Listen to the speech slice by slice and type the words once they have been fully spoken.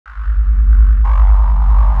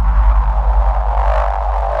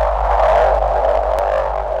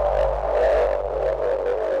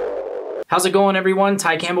How's it going, everyone?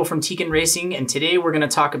 Ty Campbell from Tekin Racing, and today we're going to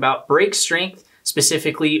talk about brake strength,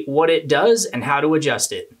 specifically what it does and how to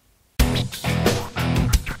adjust it.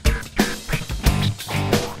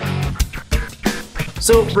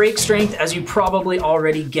 So brake strength, as you probably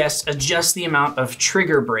already guessed, adjusts the amount of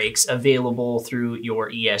trigger brakes available through your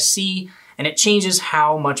ESC, and it changes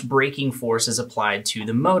how much braking force is applied to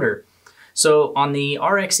the motor. So on the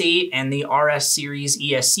RX-8 and the RS series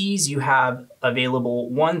ESCs, you have available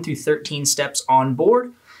 1 through 13 steps on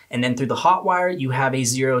board, and then through the HotWire, you have a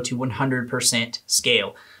 0 to 100%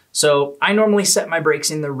 scale. So I normally set my brakes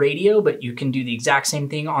in the radio, but you can do the exact same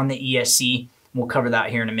thing on the ESC. We'll cover that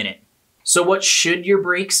here in a minute. So what should your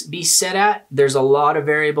brakes be set at? There's a lot of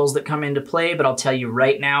variables that come into play, but I'll tell you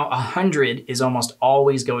right now, 100 is almost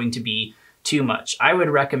always going to be too much. I would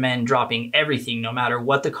recommend dropping everything, no matter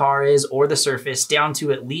what the car is or the surface, down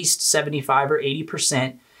to at least 75 or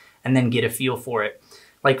 80% and then get a feel for it.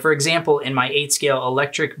 Like for example, in my 8 scale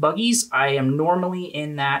electric buggies, I am normally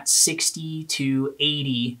in that 60 to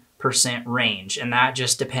 80% range, and that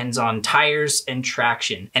just depends on tires and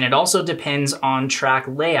traction. And it also depends on track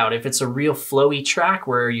layout. If it's a real flowy track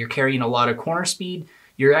where you're carrying a lot of corner speed,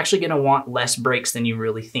 you're actually gonna want less brakes than you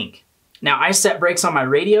really think. Now, I set brakes on my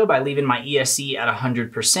radio by leaving my ESC at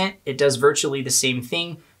 100%. It does virtually the same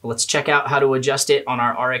thing, but let's check out how to adjust it on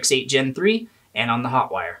our RX-8 Gen 3 and on the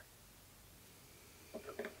HotWire.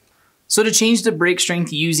 So to change the brake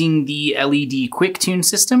strength using the LED QuickTune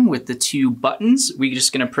system with the 2 buttons, we're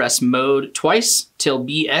just gonna press mode twice till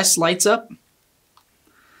BS lights up.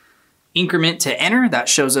 Increment to enter, that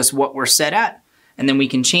shows us what we're set at, and then we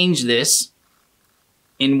can change this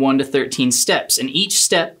in 1 to 13 steps, and each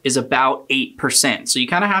step is about 8%. So you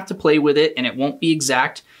kind of have to play with it and it won't be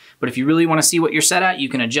exact, but if you really want to see what you're set at, you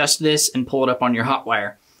can adjust this and pull it up on your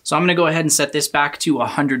HotWire. So I'm gonna go ahead and set this back to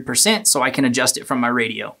 100% so I can adjust it from my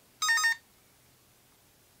radio.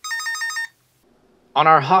 On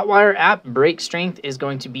our HotWire app, brake strength is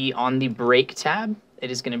going to be on the brake tab.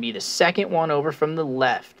 It is gonna be the second one over from the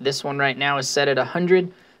left. This one right now is set at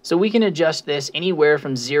 100, so we can adjust this anywhere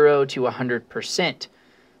from 0 to 100%.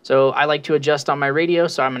 So I like to adjust on my radio,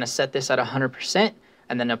 so I'm gonna set this at 100%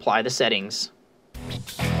 and then apply the settings.